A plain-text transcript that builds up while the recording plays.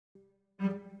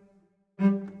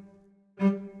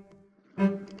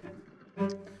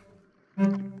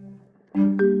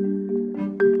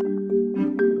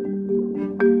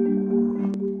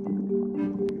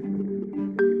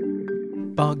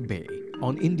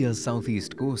India's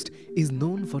southeast coast is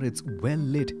known for its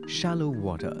well-lit, shallow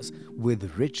waters with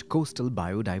rich coastal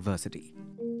biodiversity.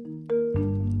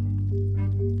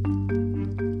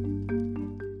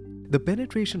 The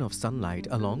penetration of sunlight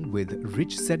along with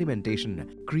rich sedimentation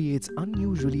creates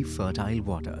unusually fertile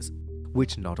waters,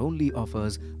 which not only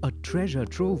offers a treasure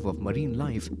trove of marine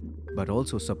life, but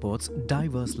also supports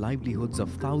diverse livelihoods of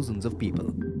thousands of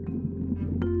people.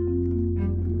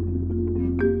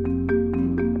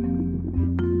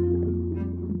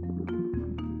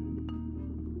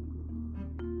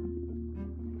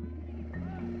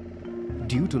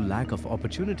 Due to lack of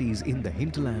opportunities in the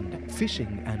hinterland,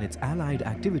 fishing and its allied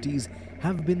activities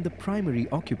have been the primary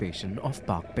occupation of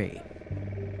Palk Bay.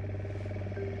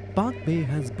 Palk Bay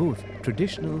has both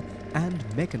traditional and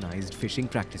mechanized fishing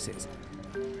practices.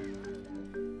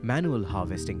 Manual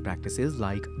harvesting practices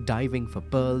like diving for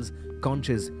pearls,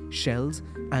 conches, shells,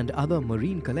 and other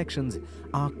marine collections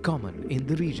are common in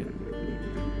the region.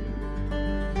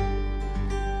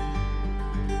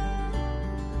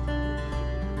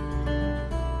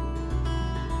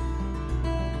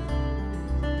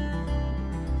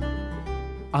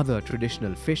 Other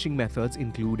traditional fishing methods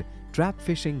include trap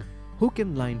fishing, hook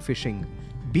and line fishing,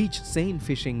 beach seine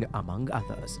fishing, among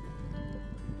others.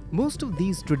 Most of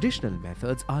these traditional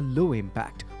methods are low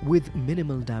impact, with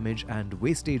minimal damage and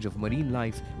wastage of marine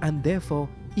life, and therefore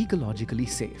ecologically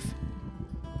safe.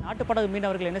 நாட்டுப்படகு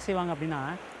மீனவர்கள் என்ன செய்வாங்க அப்படினா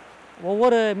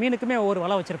ஒவ்வொரு மீனுக்குமே ஒவ்வொரு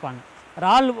வலை வச்சிருப்பாங்க.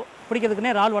 இறால்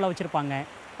பிடிக்கிறதுக்குனே இறால் வலை வச்சிருப்பாங்க.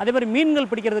 அதே மாதிரி மீன்கள்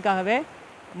பிடிக்கிறதுக்காகவே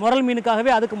முரல்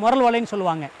மீனுக்காகவே அதுக்கு முரல் வலைன்னு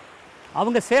சொல்லுவாங்க.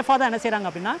 அவங்க சேஃபா தான் என்ன செய்றாங்க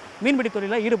அப்படினா மீன்பிடி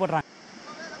தொழில்ல ஈடுபடுறாங்க.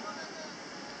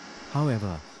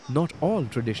 However, not all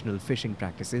traditional fishing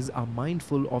practices are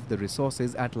mindful of the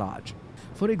resources at large.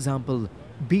 For example,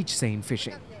 beach seine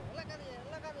fishing.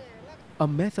 A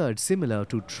method similar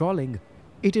to trawling,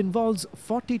 it involves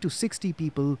 40 to 60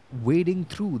 people wading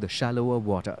through the shallower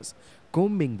waters,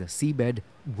 combing the seabed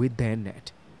with their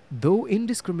net. Though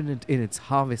indiscriminate in its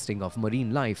harvesting of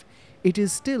marine life, it is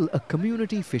still a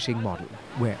community fishing model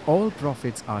where all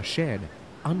profits are shared,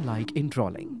 unlike in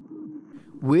trawling.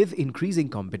 With increasing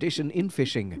competition in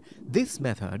fishing, this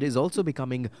method is also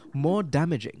becoming more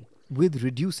damaging with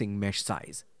reducing mesh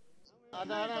size.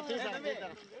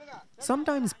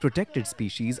 Sometimes protected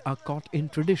species are caught in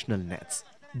traditional nets.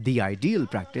 The ideal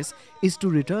practice is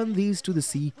to return these to the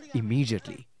sea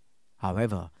immediately.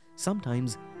 However,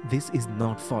 sometimes this is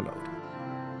not followed.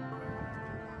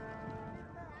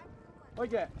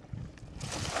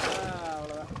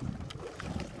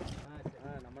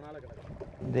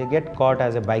 They get caught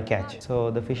as a bycatch. So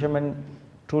the fishermen,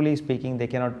 truly speaking, they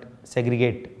cannot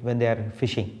segregate when they are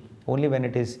fishing. Only when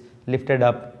it is lifted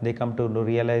up, they come to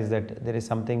realize that there is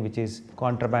something which is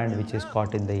contraband which is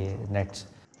caught in the nets.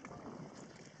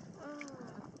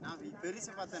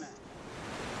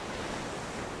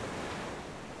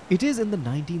 It is in the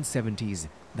 1970s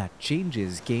that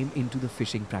changes came into the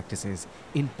fishing practices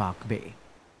in Palk Bay.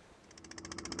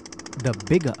 The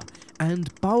bigger and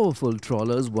powerful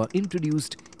trawlers were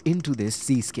introduced into this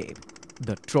seascape.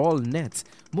 The trawl nets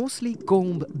mostly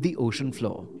comb the ocean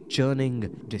floor, churning,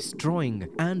 destroying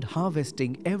and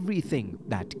harvesting everything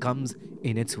that comes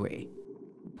in its way.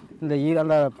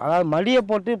 அதாவது மடியை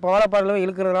போட்டு பவளப்பாறையில்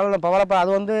இழுக்கிறதுனால அந்த பவளப்பாறை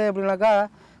அது வந்து எப்படின்னாக்கா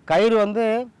கயிறு வந்து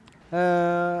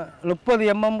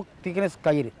 30 mm thickness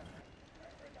கயிறு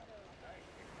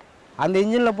அந்த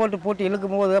இன்ஜினில் போட்டு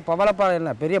இழுக்கும்போது பவளப்பாறை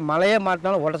என்ன பெரிய மலையே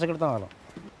மாட்டினாலும் உடச்சிக்கிட்டு தான் வரும்.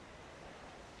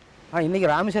 இன்றைக்கி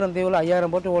ராமேஸ்வரம் தீவில் 5000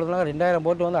 போட்டு ஓடுறதுனால 2000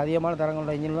 போட்டு வந்து அதிகமான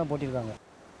தரங்களோட இன்ஜினில் தான் போட்டிருக்காங்க.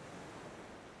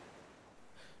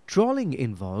 Trawling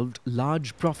involved large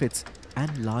profits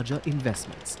and larger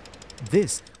investments.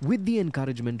 This, with the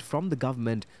encouragement from the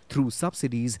government through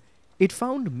subsidies, it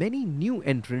found many new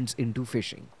entrants into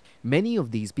fishing. Many of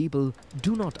these people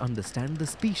do not understand the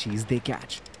species they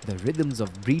catch, the rhythms of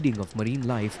breeding of marine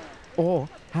life, or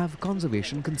have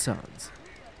conservation concerns.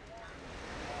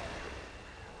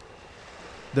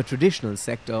 The traditional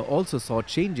sector also saw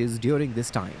changes during this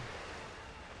time.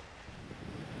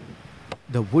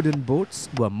 The wooden boats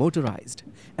were motorized,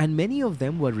 and many of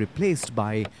them were replaced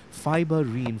by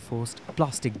fiber-reinforced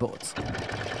plastic boats.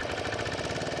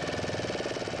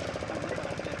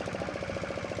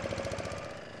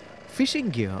 Fishing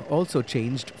gear also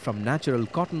changed from natural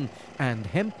cotton and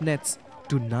hemp nets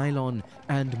to nylon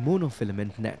and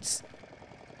monofilament nets.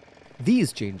 These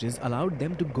changes allowed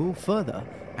them to go further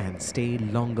and stay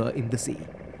longer in the sea,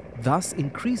 thus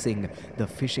increasing the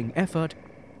fishing effort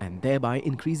and thereby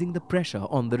increasing the pressure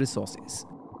on the resources.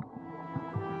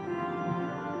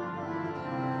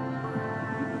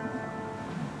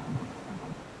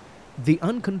 The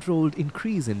uncontrolled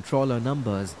increase in trawler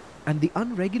numbers and the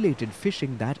unregulated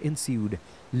fishing that ensued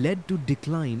led to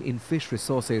decline in fish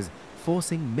resources,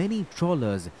 forcing many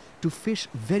trawlers to fish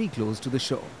very close to the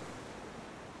shore.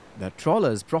 The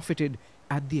trawlers profited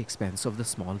at the expense of the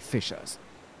small fishers.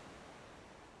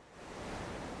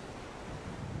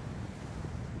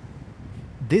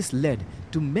 This led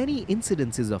to many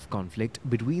incidences of conflict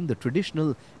between the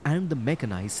traditional and the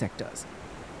mechanized sectors.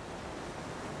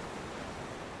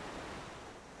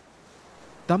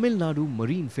 Tamil Nadu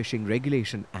Marine Fishing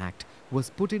Regulation Act was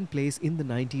put in place in the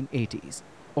 1980s,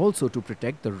 also to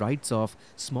protect the rights of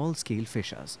small-scale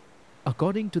fishers.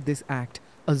 According to this act,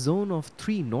 a zone of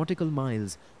 3 nautical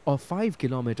miles or 5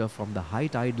 km from the high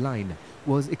tide line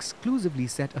was exclusively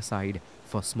set aside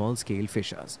for small-scale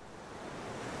fishers.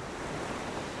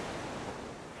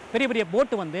 பெரிய பெரிய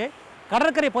போட்டு வந்து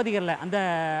கடற்கரை பகுதிகளில் அந்த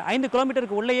 5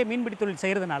 கிலோமீட்டருக்கு உள்ளேயே மீன்பிடி தொழில்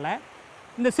செய்கிறதுனால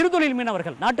இந்த சிறுதொழில்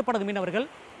மீனவர்கள் நாட்டுப்படகு மீனவர்கள்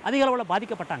அதிக அளவில்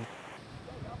பாதிக்கப்பட்டாங்க.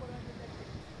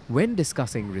 When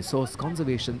discussing resource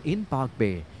conservation in Palk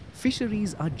Bay,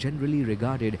 fisheries are generally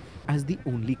regarded as the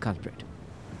only culprit.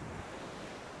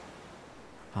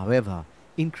 However,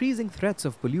 increasing threats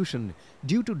of pollution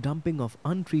due to dumping of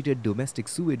untreated domestic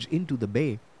sewage into the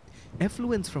bay,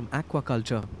 effluents from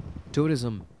aquaculture,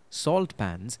 tourism, salt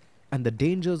pans, and the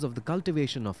dangers of the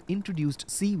cultivation of introduced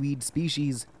seaweed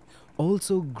species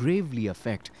also gravely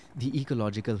affect the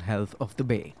ecological health of the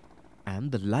bay and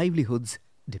the livelihoods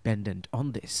dependent on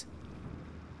this.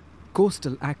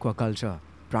 Coastal aquaculture,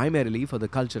 primarily for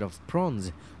the culture of prawns,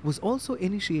 was also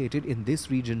initiated in this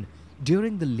region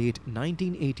during the late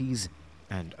 1980s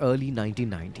and early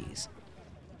 1990s.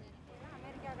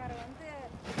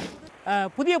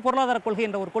 புதிய பொருளாதார கொள்கை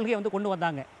என்ற ஒரு கொள்கையை வந்து கொண்டு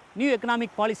வந்தாங்க. New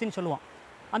economic பாலிசின்னு சொல்லுவோம்.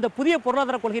 அந்த புதிய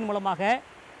பொருளாதார கொள்கையின் மூலமாக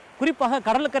குறிப்பாக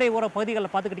கடற்கரை ஓர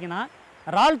பகுதிகளில் பார்த்துக்கிட்டிங்கன்னா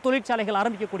இறால் தொழிற்சாலைகள்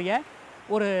ஆரம்பிக்கக்கூடிய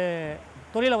ஒரு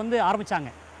தொழிலை வந்து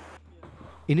ஆரம்பித்தாங்க.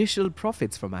 Initial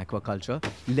profits from aquaculture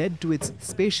led to its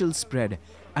spatial spread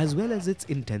as well as its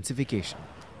intensification.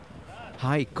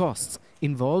 High costs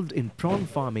involved in prawn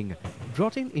farming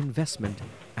brought in investment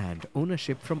and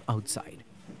ownership from outside.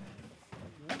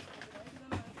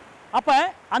 அப்போ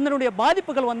அதனுடைய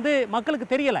பாதிப்புகள் வந்து மக்களுக்கு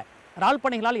தெரியலை. இறால்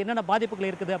பண்ணைகளால் என்னென்ன பாதிப்புகள்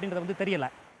இருக்குது அப்படின்றது வந்து தெரியலை.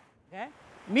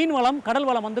 மீன் வளம் கடல்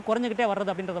வளம் வந்து குறைஞ்சிக்கிட்டே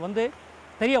வர்றது அப்படின்றது வந்து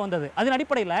தெரிய வந்தது. அதன்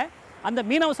அடிப்படையில் அந்த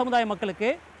மீனவ சமுதாய மக்களுக்கு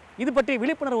இது பற்றி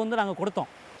விழிப்புணர்வு வந்து நாங்கள் கொடுத்தோம்.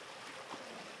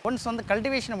 ஒன்ஸ் வந்து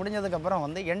கல்டிவேஷன் முடிஞ்சதுக்கப்புறம்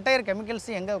வந்து என்டையர்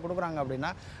கெமிக்கல்ஸும் எங்கே கொடுக்குறாங்க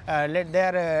அப்படின்னா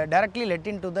தேர் directly let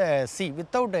in to the C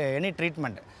without any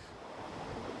treatment.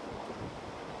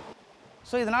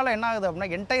 So இதனால் என்ன ஆகுது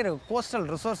அப்படின்னா என்டையர் கோஸ்டல்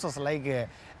ரிசோர்ஸஸ் லைக்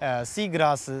சீ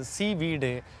கிராஸு சீ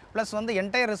வீடு ப்ளஸ் வந்து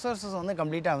என்டையர் ரிசோர்ஸஸ் வந்து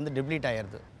கம்ப்ளீட்டாக வந்து டிப்ளீட்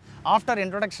ஆகிடுது. ஆஃப்டர்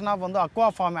இன்ட்ரொடக்ஷன் ஆஃப் வந்து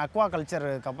அக்வா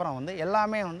கல்ச்சருக்கு அப்புறம் வந்து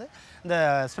எல்லாமே வந்து இந்த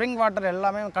ஸ்ப்ரிங் வாட்டர்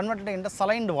எல்லாமே கன்வெர்ட்டட் இன்ட்டு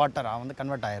சலைன்டு வாட்டராக வந்து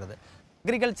கன்வெர்ட் ஆகிடுது.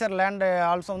 அக்ரிகல்ச்சர் லேண்டு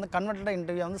ஆல்சோ வந்து கன்வெர்ட்டட்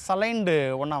இன்ட்டு வந்து சலைன்டு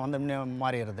ஒன்றா வந்து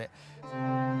மாறிடுது.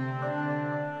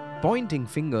 Pointing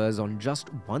fingers on just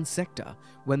one sector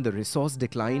when the resource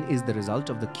decline is the result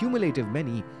of the cumulative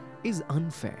many is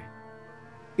unfair.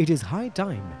 It is high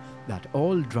time that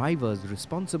all drivers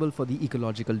responsible for the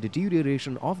ecological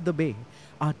deterioration of the bay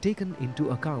are taken into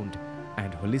account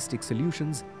and holistic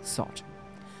solutions sought.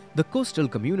 The coastal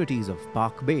communities of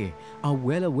Palk Bay are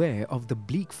well aware of the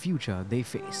bleak future they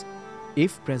face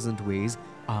if present ways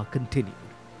are continued.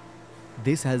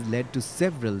 This has led to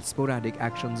several sporadic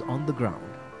actions on the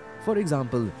ground. For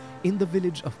example, in the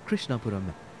village of Krishnapuram,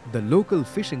 the local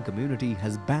fishing community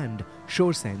has banned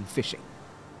shore sand fishing.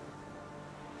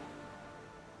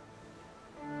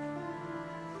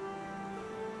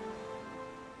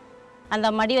 அந்த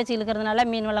மடி வச்சு இழுக்கிறதுனால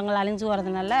மீன் வளங்கள் அழிஞ்சு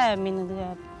வரதுனால மீன் இது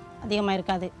அதிகமாக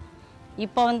இருக்காது.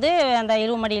 இப்போ வந்து அந்த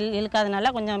இழுவு மடி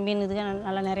இழுக்காதனால கொஞ்சம் மீன் இது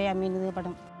நல்லா நிறையா மீன் இது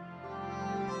படும்.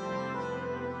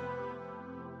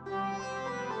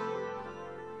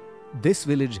 This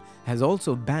village has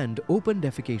also banned open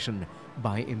defecation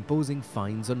by imposing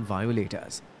fines on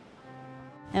violators.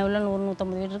 எவ்வளோ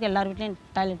 150 வீடு இருக்குது. எல்லார் வீட்லேயும்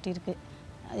டாய்லெட் இருக்குது.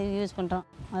 அது யூஸ் பண்ணுறோம்.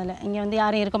 அதில் இங்கே வந்து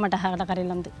யாரும் இருக்க மாட்டாங்க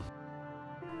கடற்கரையில் வந்து.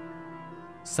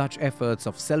 Such efforts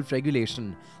of self-regulation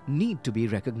need to be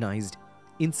recognized,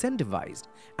 incentivized,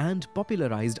 and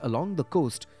popularized along the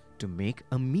coast to make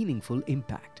a meaningful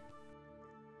impact.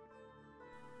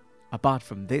 Apart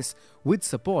from this, with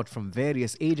support from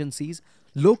various agencies,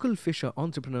 local fisher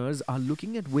entrepreneurs are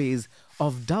looking at ways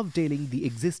of dovetailing the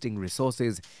existing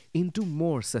resources into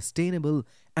more sustainable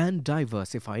and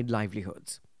diversified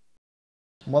livelihoods.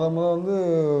 வந்து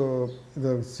இந்த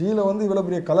சீல வந்து இவ்வளோ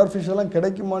பெரிய colour fish எல்லாம்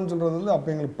கிடைக்குமான்னு சொல்கிறது வந்து அப்போ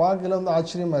எங்களுக்கு பார்க்கல வந்து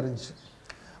ஆச்சரியமாக இருந்துச்சு.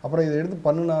 அப்புறம் இதை எடுத்து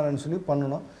பண்ணுனான்னு சொல்லி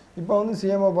பண்ணணும். இப்போ வந்து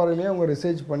சிஎம்ஆர்லேயே அவங்க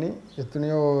ரிசர்ச் பண்ணி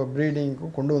எத்தனையோ ப்ரீடிங்க்கு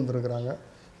கொண்டு வந்துருக்குறாங்க.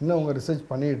 இன்னும் அவங்க ரிசர்ச்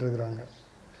பண்ணிகிட்டு இருக்கிறாங்க.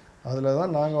 அதில்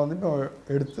தான் நாங்கள் வந்து இப்போ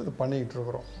எடுத்து இது பண்ணிக்கிட்டு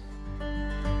இருக்கிறோம்.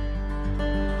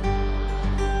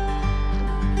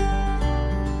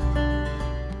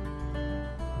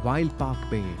 While Palk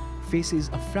Bay faces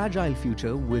a fragile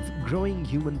future with growing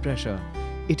human pressure,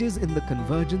 it is in the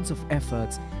convergence of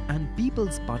efforts and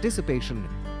people's participation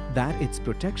that its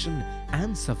protection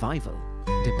and survival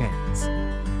depends.